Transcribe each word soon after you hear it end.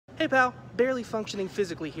Hey pal, barely functioning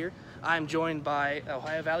physically here. I'm joined by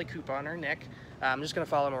Ohio Valley couponer Nick. I'm just gonna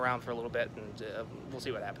follow him around for a little bit and we'll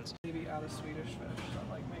see what happens. Maybe out of Swedish fish,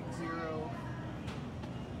 so like make 0.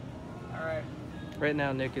 All right. Right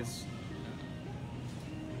now Nick is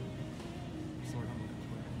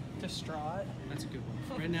Distraught. That's a good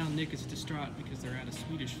one. Right now Nick is distraught because they're out of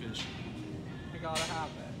Swedish fish. I gotta have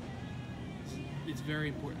it. It's very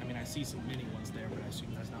important. I mean, I see some mini ones there, but I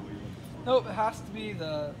assume that's not what you're looking for. Nope, it has to be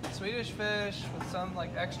the Swedish fish with some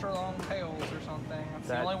like extra long tails or something. That's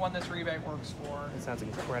the only one this rebate works for. It sounds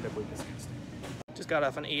incredibly disgusting. Just got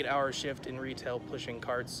off an 8-hour shift in retail pushing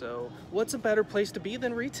carts, so what's a better place to be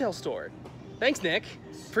than retail store? Thanks, Nick.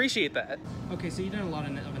 Appreciate that. Okay, so you've done a lot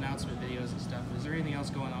of announcement videos and stuff. Is there anything else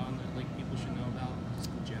going on that like people should know about, just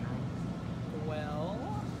in general?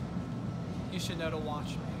 Well, you should know to watch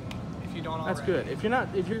me if you don't already. That's good.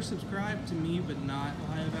 If you're subscribed to me but not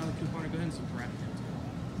Ohio Valley Couponer, go ahead and subscribe to him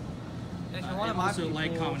too. And if you're one of my also people,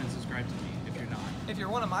 like, comment, and subscribe to me if you're not. If you're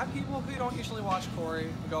one of my people who don't usually watch Corey,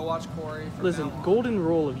 go watch Corey. Listen, golden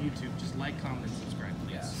rule of YouTube. Just like, comment, and subscribe,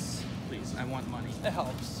 please. Yes. Please, I want money. It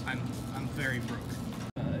helps. I'm very broke.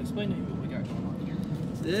 Explain to me what we got going on here.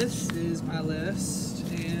 This is my list,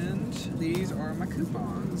 and these are my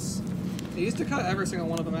coupons. I used to cut every single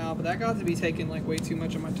one of them out, but that got to be taking like way too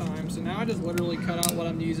much of my time. So now I just literally cut out what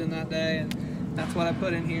I'm using that day, and that's what I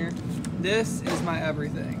put in here. This is my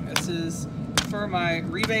everything. This is for my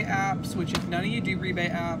rebate apps, which if none of you do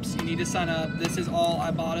rebate apps, you need to sign up. This is all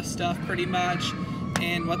Ibotta stuff pretty much.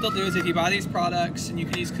 And what they'll do is if you buy these products and you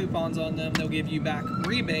can use coupons on them, they'll give you back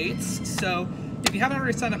rebates. So if you haven't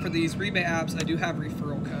already signed up for these rebate apps, I do have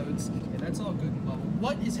referral codes. Okay, that's all good and well.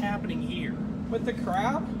 What is happening here? With the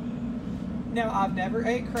crab? Now, I've never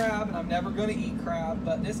ate crab and I'm never going to eat crab,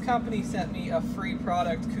 but this company sent me a free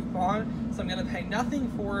product coupon, so I'm going to pay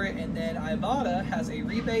nothing for it, and then Ibotta has a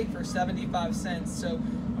rebate for 75 cents, so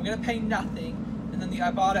I'm going to pay nothing, and then the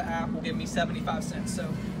Ibotta app will give me 75 cents. So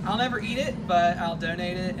I'll never eat it, but I'll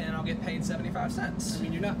donate it and I'll get paid 75 cents. I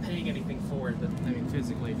mean, you're not paying anything for it, but I mean,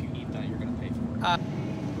 physically, if you eat that, you're going to pay for it.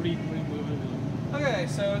 Okay,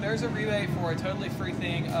 so there's a rebate for a totally free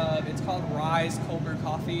thing. It's called Rise Cold Brew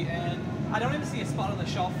Coffee, and I don't even see a spot on the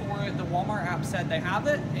shelf for it. The Walmart app said they have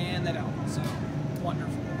it, and they don't. So,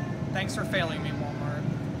 wonderful. Thanks for failing me, Walmart.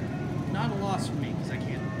 Not a loss for me, because I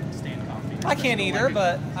can't stand coffee. I can't either,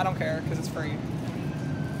 but I don't care, because it's free.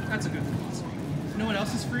 That's a good philosophy. You know what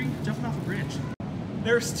else is free? Jumping off a bridge.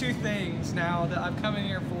 There's 2 things now that I've come in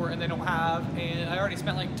here for and they don't have, and I already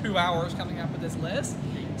spent like 2 hours coming up with this list,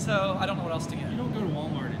 so I don't know what else to get. You don't go to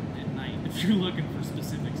Walmart at night if you're looking for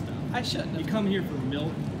specific stuff. I shouldn't have. You come here for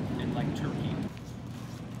milk and like turkey.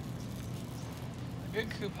 A good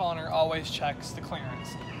couponer always checks the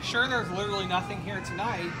clearance. Sure, there's literally nothing here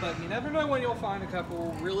tonight, but you never know when you'll find a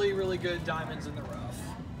couple really, really good diamonds in the rough.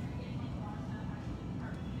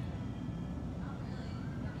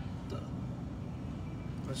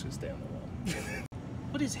 Let's just stay on the wall.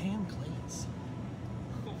 What is ham glaze?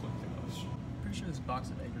 Oh my gosh. Pretty sure this box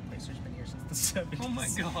of egg replacer's been here since the 70s. Oh my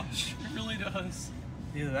gosh, it really does.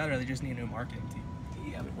 Either that or they just need a new marketing team.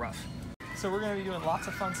 Yeah, rough. So we're going to be doing lots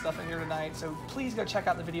of fun stuff in here tonight, so please go check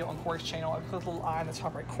out the video on Corey's channel. I put a little eye in the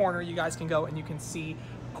top right corner. You guys can go and you can see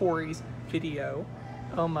Corey's video.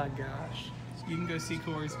 Oh my gosh. You can go see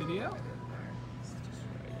Corey's video.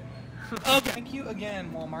 Oh, thank you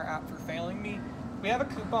again, Walmart app, for failing me. We have a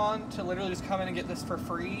coupon to literally just come in and get this for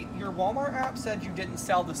free. Your Walmart app said you didn't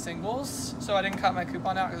sell the singles, so I didn't cut my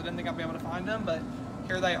coupon out because I didn't think I'd be able to find them, but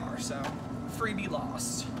here they are, so freebie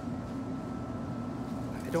lost.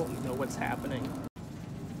 I don't know what's happening.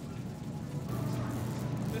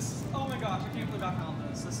 This is, oh my gosh, I can't believe I found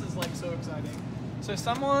this. This is like so exciting. So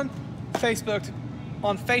someone on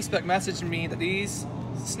Facebook messaged me that these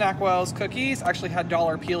Snackwell's cookies actually had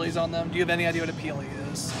dollar peelies on them. Do you have any idea what a peelie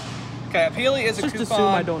is? Okay, a peelie is a coupon. Just assume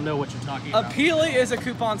I don't know what you're talking about. A peelie is a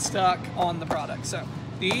coupon stuck on the product. So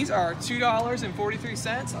these are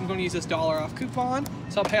 $2.43. I'm going to use this dollar off coupon.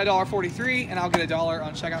 So I'll pay $1.43 and I'll get $1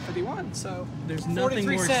 on checkout 51. So there's nothing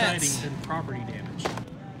more exciting than property damage.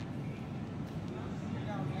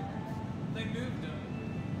 They moved them.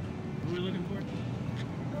 What are we looking for?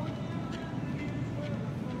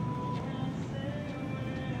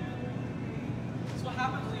 So what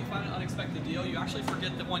happens when you find an unexpected deal? You actually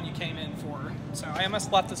forget the one you came in for. So I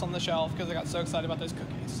almost left this on the shelf because I got so excited about those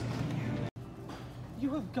cookies.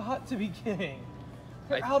 You have got to be kidding.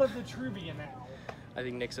 They're out of the Truvia now. I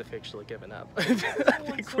think Nick's officially given up. I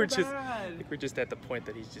think we're just at the point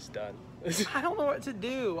that he's just done. I don't know what to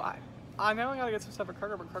do. I know I gotta get some stuff for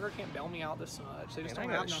Carter, but Carter can't bail me out this much. They just don't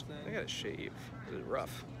have nothing. I gotta shave. This is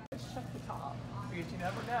rough. Let's check the top. because you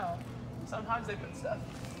never know. Sometimes they put stuff.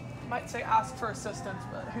 You might say ask for assistance,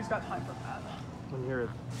 but who's got time for that? When you're a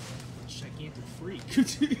Gigantic freak. You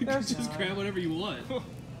can There's just none. grab whatever you want. The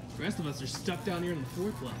rest of us are stuck down here on the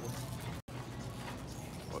 4th level.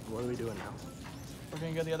 what are we doing now? We're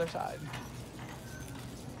gonna go the other side.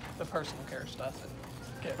 The personal care stuff.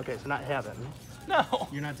 Okay, so not heaven. No.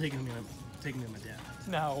 You're not taking me to my death.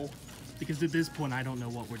 No. Because at this point, I don't know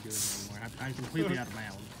what we're doing anymore. I'm completely out of my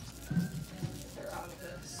element. They're out of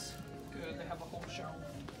this. Good, they have a whole shelf.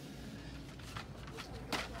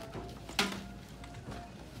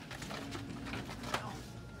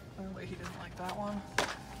 Oh, wait, he didn't like that one.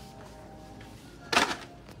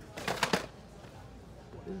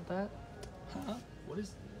 What is that? Huh? What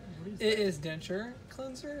is It is denture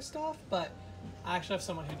cleanser stuff, but I actually have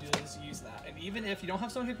someone who does use that. And even if you don't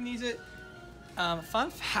have someone who can use it, fun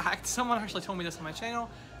fact, someone actually told me this on my channel.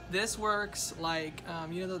 This works like,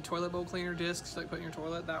 you know the toilet bowl cleaner discs that you put in your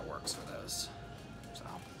toilet? That works for those. So,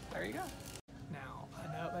 there you go. Now, I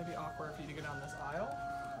know it may be awkward for you to go down this aisle,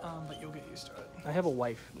 but you'll get used to it. I have a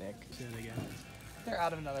wife, Nick. Say it again. They're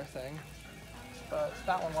out of another thing, but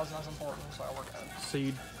that one wasn't as important, so I worked it. So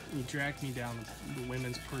you dragged me down the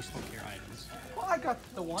women's personal care items. Well, I got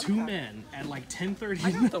the one. Two men at like 10:30.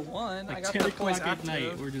 I got the one. I Like got 10 the o'clock boys at night,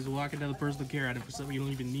 active. we're just walking down the personal care item for something you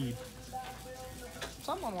don't even need.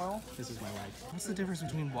 Someone will. This is my life. What's the difference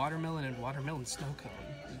between watermelon and watermelon snow cone?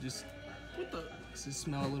 It just, What the? does it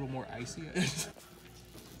smell a little more icy?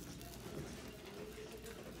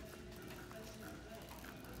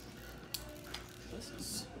 This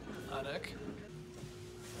is pathetic.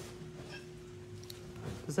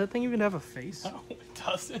 Does that thing even have a face? No, it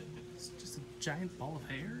doesn't. It's just a giant ball of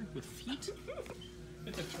hair with feet?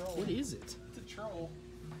 It's a troll. What is it? It's a troll.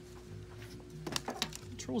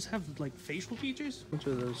 Trolls have like facial features? Which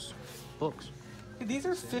of those books? These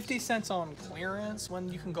are 50 cents on clearance when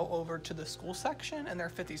you can go over to the school section, and they're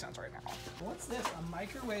 50 cents right now. What's this? A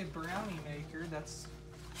microwave brownie maker that's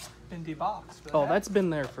been deboxed. Oh, that's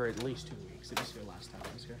been there for at least 2 weeks. It was here last time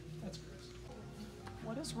I was here. That's gross.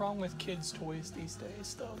 What is wrong with kids' toys these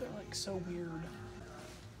days, though? They're like so weird.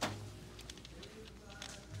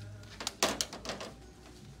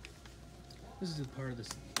 This is the part of this.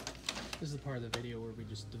 This is the part of the video where we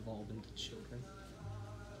just devolve into children.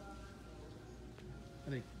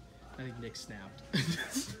 I think Nick snapped.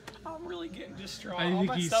 I'm really getting distraught. I All think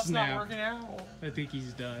my he stuff's snapped. not working out. I think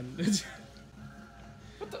he's done.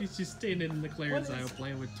 What the? He's just standing in the clearance What aisle is-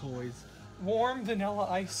 playing with toys. Warm vanilla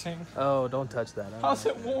icing. Oh, don't touch that. How's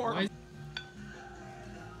it warm? Why-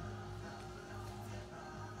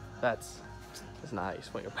 That's nice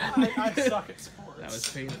when you're I suck at sports. That was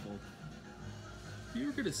painful. You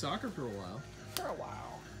were good at soccer for a while. For a while.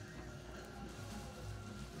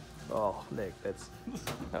 Oh, Nick, that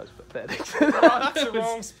was pathetic. Oh, that's the was-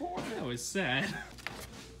 wrong sport. That was sad.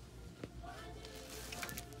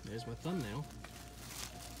 There's my thumbnail.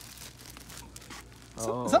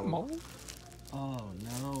 Is that mold? Oh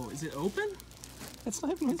no. Is it open? It's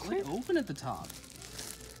not even It's like clear. open at the top.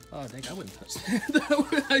 Oh, Nick, I wouldn't touch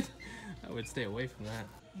that. I would stay away from that.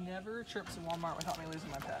 Never trips in Walmart without me losing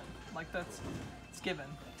my pen. Like it's given.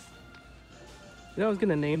 You know, I was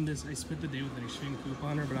gonna name In this, I spent the day with an extreme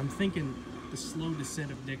couponer, but I'm thinking the slow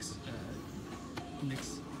descent of Nick's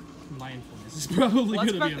mindfulness is probably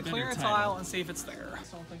Let's going to back be a the better clearance title. aisle and see if it's there. I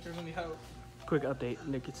don't think there's any hope. quick update.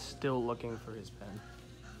 Nick is still looking for his pen.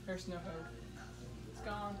 There's no hope. It's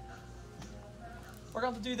gone. We're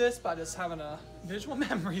going to do this by just having a visual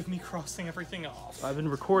memory of me crossing everything off. I've been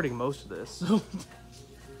recording most of this, so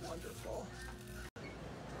Wonderful.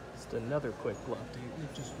 just another quick look.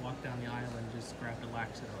 Nick just walked down the aisle and just grabbed a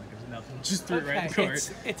laxative like it was nothing. Just threw it right in the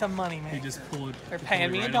cart. It's a money He maker. just pulled it. They're pulled paying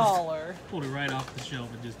it me right $1. off- Pulled it right off the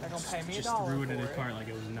shelf and just, They're gonna pay me just $1 threw it in his for it. cart like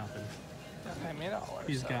it was nothing. They're paying me $1.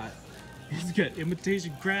 He's so. got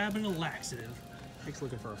imitation crab and a laxative. Nick's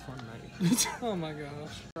looking for a fun night. Oh my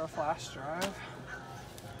gosh. For a flash drive.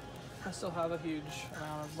 I still have a huge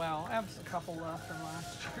amount of, well, I have a couple left from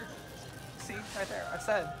last year. See, right there, I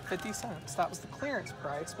said 50 cents. That was the clearance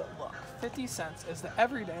price, but look, 50 cents is the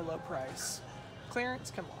everyday low price. Clearance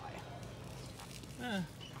can lie.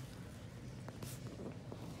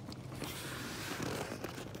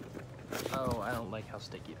 Oh, I don't like how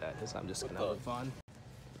sticky that is. I'm just gonna move on.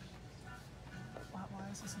 Why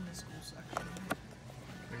is this in the school section?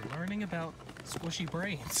 We're learning about squishy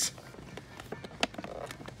brains.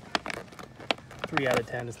 3 out of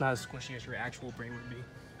 10. It's not as Squishy as your actual brain would be.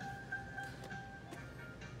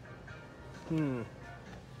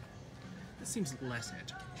 This seems less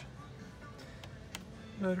education.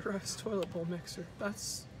 Motorized toilet bowl mixer.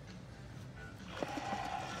 That's...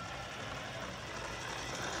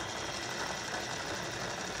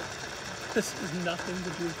 This has nothing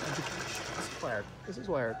to do with education. This is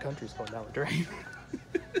why our country's going down the drain.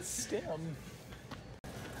 STEM.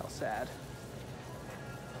 How sad.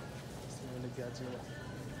 Stealing the Godzilla.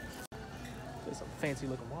 There's some fancy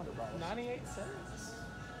looking water bottles. 98 cents.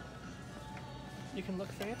 You can look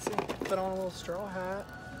fancy. Put on a little straw hat.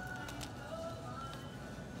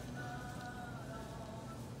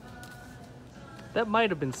 That might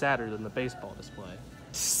have been sadder than the baseball display.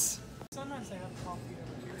 Sometimes they have coffee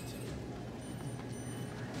over here too.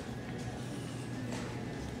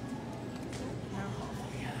 No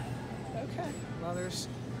coffee. Okay. Well, there's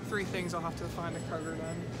 3 things I'll have to find at Kroger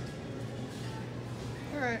then.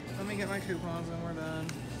 Alright, let me get my coupons and we're done.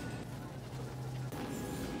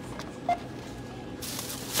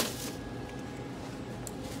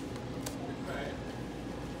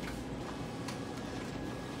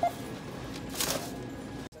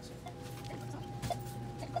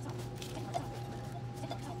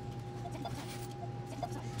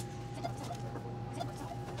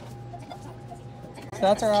 So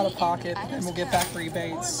that's our out of pocket, and we'll get back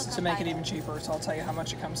rebates to make it even cheaper, so I'll tell you how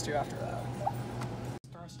much it comes to after that.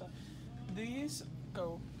 These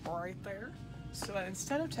go right there, so that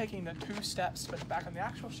instead of taking the 2 steps to put it back on the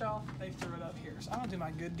actual shelf, they threw it up here. So I'm gonna do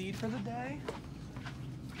my good deed for the day.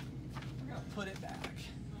 We're gonna put it back.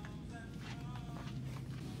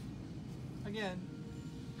 Again,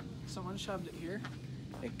 someone shoved it here.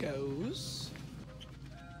 It goes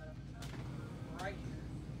right here.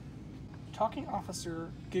 Talking officer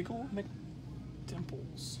Giggle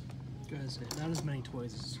McDimples. Guys, not as many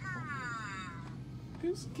toys as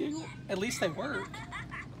Who's Giggle? At least they work.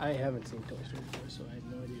 I haven't seen Toy Story 4, so I have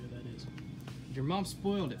no idea who that is. your mom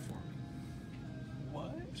spoiled it for me.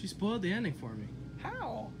 What? She spoiled the ending for me.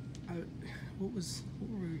 How? What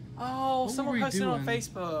were we? Oh, What someone were we posted it on doing?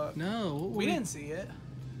 Facebook. No, what were We didn't see it.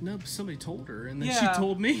 No, somebody told her, and then Yeah. she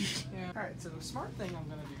told me. Yeah. All right. So the smart thing I'm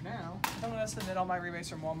gonna do now, I'm gonna submit all my rebates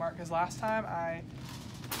from Walmart because last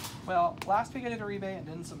week I did a rebate and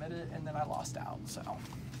didn't submit it, and then I lost out. So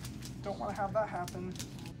don't want to have that happen.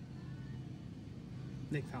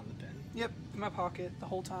 Nick found the pen. Yep, in my pocket the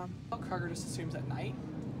whole time. Kroger just assumes at night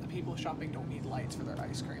the people shopping don't need lights for their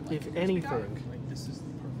ice cream. Like, If it needs to be dark. anything, Like, this is the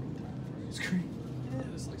perfect time for ice cream. It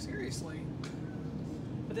is, like, seriously.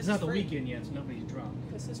 But this It's not is the free. weekend yet, so nobody's drunk.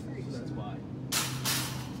 This is free. So that's why.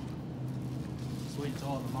 Just wait until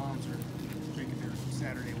all the moms are drinking their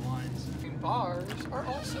Saturday wines. And bars are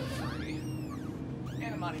also free.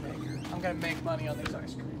 And a moneymaker. I'm gonna make money on this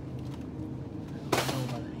ice cream. I don't know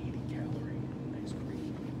about an 80-calorie ice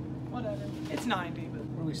cream. Whatever. It's 90, but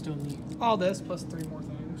What do we still need? all this plus 3 more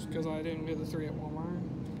things because I didn't get the 3 at Walmart.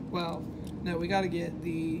 Well, no, we got to get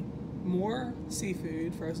the more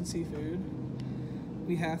seafood, frozen seafood.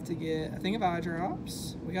 We have to get a thing of eye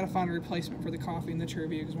drops. We got to find a replacement for the coffee and the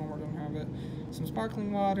trivia because Walmart don't have it. Some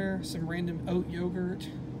sparkling water, some random oat yogurt,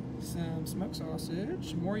 some smoked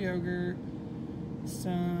sausage, more yogurt,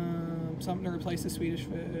 something to replace the Swedish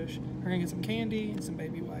fish. We're gonna get some candy and some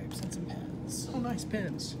baby wipes and some pens. Oh, nice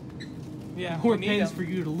pens. Yeah, More we need pens them. for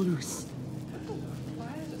you to lose.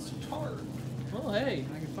 Why is it so hard? Well, hey,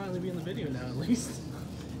 I can finally be in the video now at least.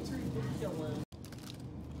 It's ridiculous.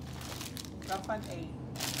 Gotta find 8.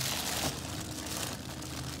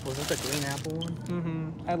 was it the green apple one?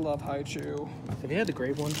 Mm-hmm. I love Haichu. Have you had the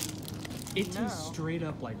grape one? It No. tastes straight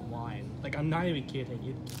up like wine. Like, I'm not even kidding.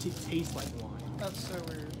 It tastes like wine. That's so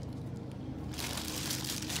weird.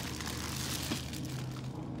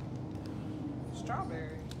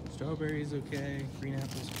 Strawberry. Strawberry's okay. Green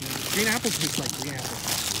apple's good. Green apple tastes like green apple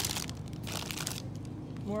shampoo.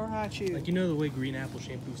 More Haichu. Like, you know the way green apple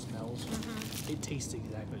shampoo smells? It tastes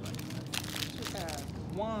exactly like that. Just have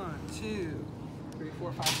 1, 2, 3,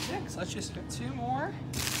 4, 5, 6. Let's just get 2 more.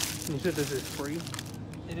 You said this is free?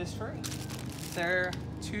 It is free. They're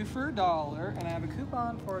 2 for $1, and I have a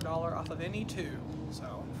coupon for $1 off of any 2.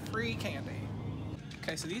 So, free candy.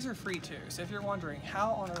 Okay, so these are free too. So if you're wondering,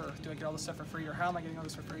 how on earth do I get all this stuff for free, or how am I getting all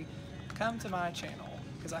this for free, come to my channel,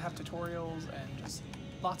 because I have tutorials and just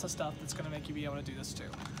lots of stuff that's going to make you be able to do this too.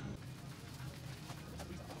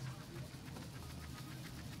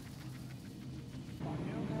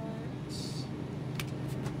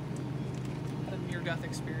 Had a near-death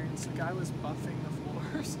experience. The guy was buffing the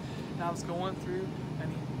floors, and I was going through,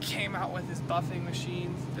 and he came out with his buffing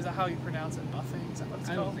machine. Is that how you pronounce it? Buffing? Is that what it's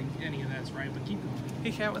I called? don't think any of that's right, but keep going.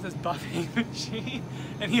 He came out with his buffing machine,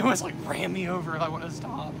 and he almost like ran me over if I wanted to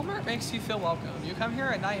stop. Walmart makes you feel welcome. You come here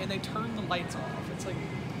at night and they turn the lights off. It's like,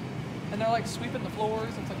 and they're like sweeping the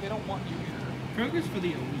floors. It's like they don't want you here. Kroger's for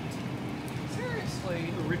the elite.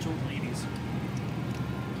 Seriously. The rich old ladies.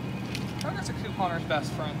 Kroger's a couponer's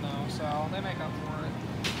best friend though, so they make up for it.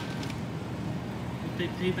 they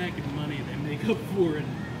pay back in money, they make up for it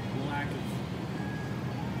in lack of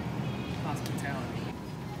hospitality.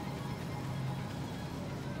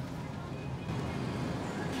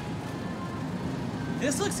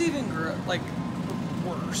 This looks even like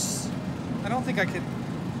worse. I don't think I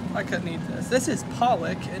couldn't eat this. This is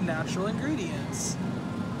pollock and natural ingredients.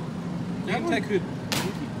 You can take good.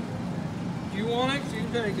 You want it? You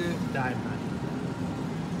can take it. Died.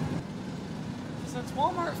 Since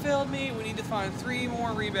Walmart failed me, we need to find 3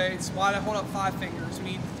 more rebates. Why'd I hold up 5 fingers?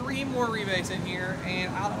 We need 3 more rebates in here,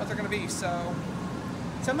 and I don't know what they're gonna be, so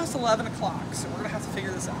it's almost 11 o'clock, so we're gonna have to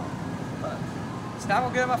figure this out. But so now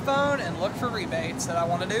I'll get on my phone and look for rebates that I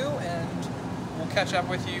wanna do, and we'll catch up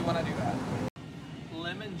with you when I do that.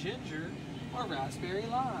 Lemon ginger or raspberry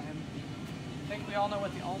lime. I think we all know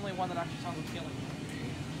what the only one that actually sounds appealing would be.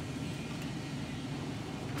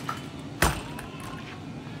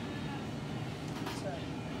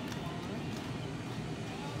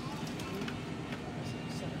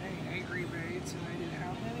 Rebates, and I did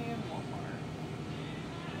how many in Walmart?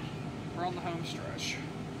 We're on the home stretch.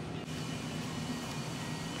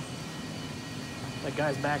 That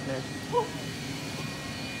guy's back there.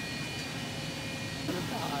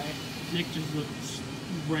 Nick just looked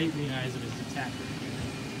right in the eyes of his attacker.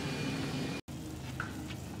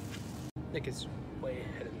 Nick is way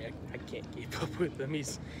ahead of me. I can't keep up with him.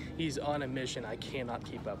 He's on a mission. I cannot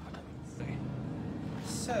keep up with him.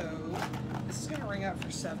 So, this is going to ring out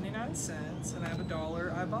for 79 cents, and I have $1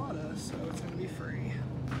 Ibotta, so it's going to be free.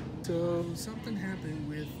 So something happened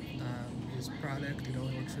with his product. It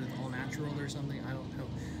only works with all natural or something. I don't know.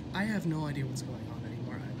 I have no idea what's going on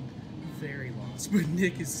anymore. I'm very lost. But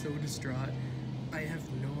Nick is so distraught. I have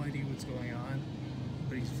no idea what's going on.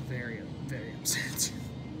 But he's very, very upset.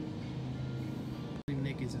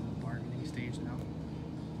 Nick is in the bargaining stage now.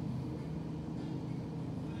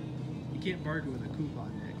 You can't bargain with a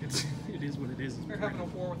coupon, Nick. It is what it is. We're having a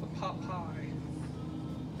war with a pot pie.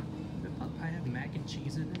 Does pot pie have mac and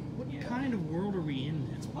cheese in it? What kind of world are we in?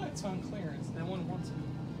 That's why it's on clearance. No one wants it.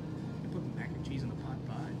 You put mac and cheese in a pot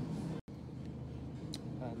pie.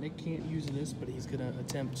 Nick can't use this, but he's gonna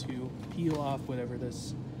attempt to peel off whatever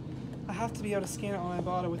this. I have to be able to scan it on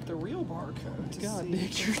Ibotta with the real barcode. God, see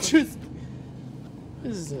Nick, you're just.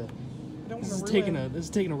 This is a. This This is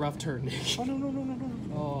taking a rough turn, Nick. Oh no.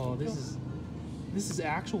 Oh, this is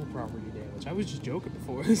actual property damage. I was just joking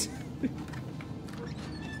before. I can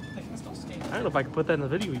still scan I it. don't know if I can put that in the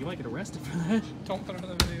video. You might get arrested for that. Don't put it in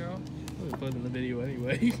the video. I'm gonna put it in the video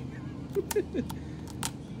anyway.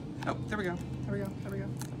 Oh, there we go.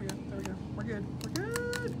 We're good.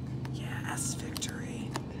 Yes, victory.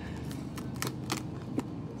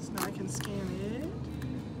 So now I can scan it.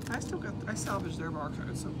 I salvaged their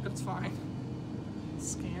barcode, so it's fine.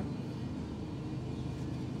 Scan.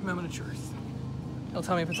 Moment of truth. It'll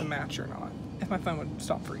tell me if it's a match or not. If my phone would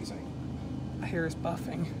stop freezing. I hear it's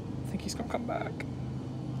buffing. I think he's gonna come back.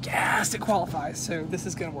 Yes, it qualifies, so this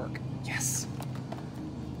is gonna work. Yes.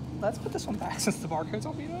 Let's put this one back since the barcode's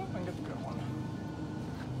all beat up and get the good one.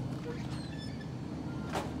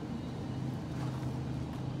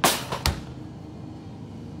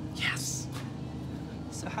 Yes.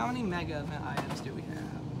 So how many mega event items do we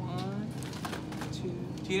have? 1, 2.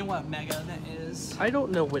 Do you know what a mega event is? I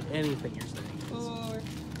don't know what anything you're saying is. 4,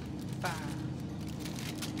 5,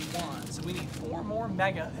 1. So we need 4 more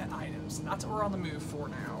mega event items. And that's what we're on the move for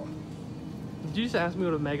now. Did you just ask me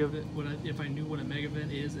what a mega event? If I knew what a mega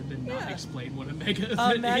event is and then not Yeah. explain what a mega event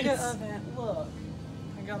A is. mega event. Look.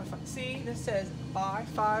 I gotta find. See, this says buy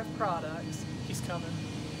 5 products. He's coming.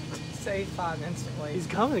 Save 5 instantly. He's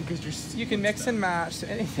coming because You can mix and match. So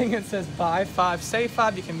anything that says buy 5, save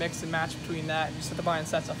 5, you can mix and match between that. You set the buying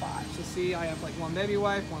sets of 5. So see, I have like 1 baby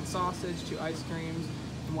wipe, 1 sausage, 2 ice creams,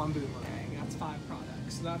 and 1 boomerang. That's 5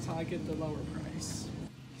 products. So that's how I get the lower price.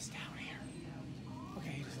 He's down here.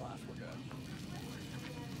 Okay, he just left. We're good.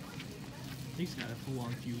 He's got a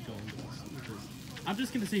full-on feud going with this. I'm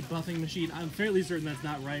just gonna say buffing machine. I'm fairly certain that's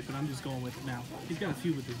not right, but I'm just going with it now. He's got a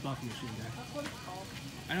feud with this buffing machine guy. That's what it's called.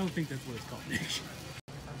 I don't think that's what it's called, Nick.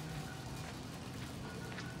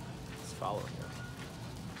 It's following her.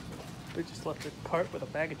 They just left a cart with a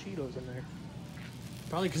bag of Cheetos in there.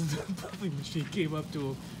 Probably because the buffing machine came up to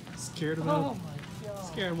him, scared him Oh out, my god.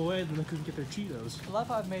 scared him away, then they couldn't get their Cheetos. I love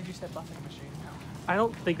how I've made you say buffing machine now. I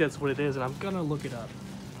don't think that's what it is, and I'm Gonna look it up.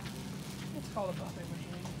 It's called a buffing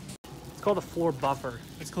machine. It's called a floor buffer.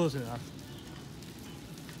 It's close enough.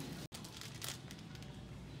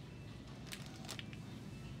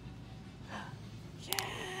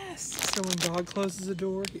 Yes! So when God closes a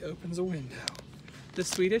door, he opens a window. The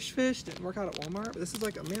Swedish fish didn't work out at Walmart, but this is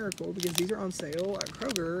like a miracle because these are on sale at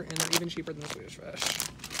Kroger and they're even cheaper than the Swedish fish.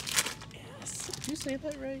 Yes. Did you say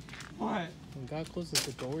that right? What? When God closes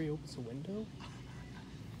the door, he opens the window?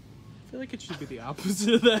 I feel like it should be the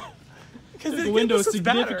opposite of that. Because the window is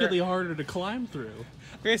significantly harder to climb through.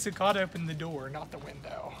 Okay, so God opened the door, not the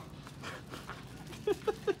window.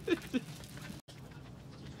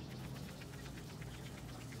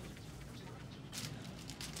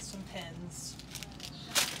 Some pens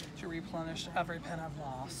to replenish every pen I've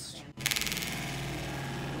lost.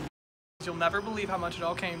 You'll never believe how much it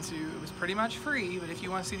all came to. It was pretty much free, but if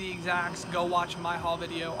you want to see the exacts, go watch my haul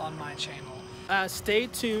video on my channel. Stay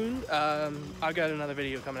tuned. I've got another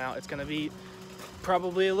video coming out. It's gonna be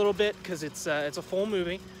probably a little bit because it's a full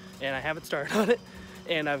movie and I haven't started on it.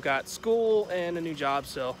 And I've got school and a new job,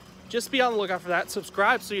 so just be on the lookout for that.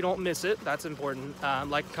 Subscribe so you don't miss it. That's important.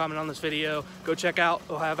 Like and comment on this video. Go check out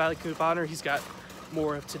Ohio Valley Couponer. He's got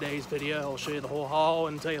more of today's video. I'll show you the whole haul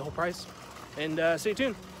and tell you the whole price. And stay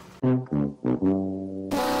tuned.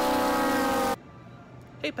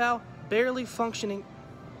 Hey pal, barely functioning.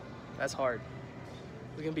 That's hard.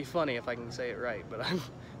 It's gonna be funny if I can say it right, but I'm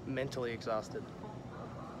mentally exhausted.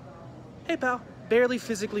 Hey pal, barely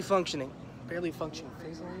physically functioning. Barely functioning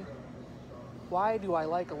physically? Why do I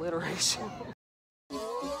like alliteration?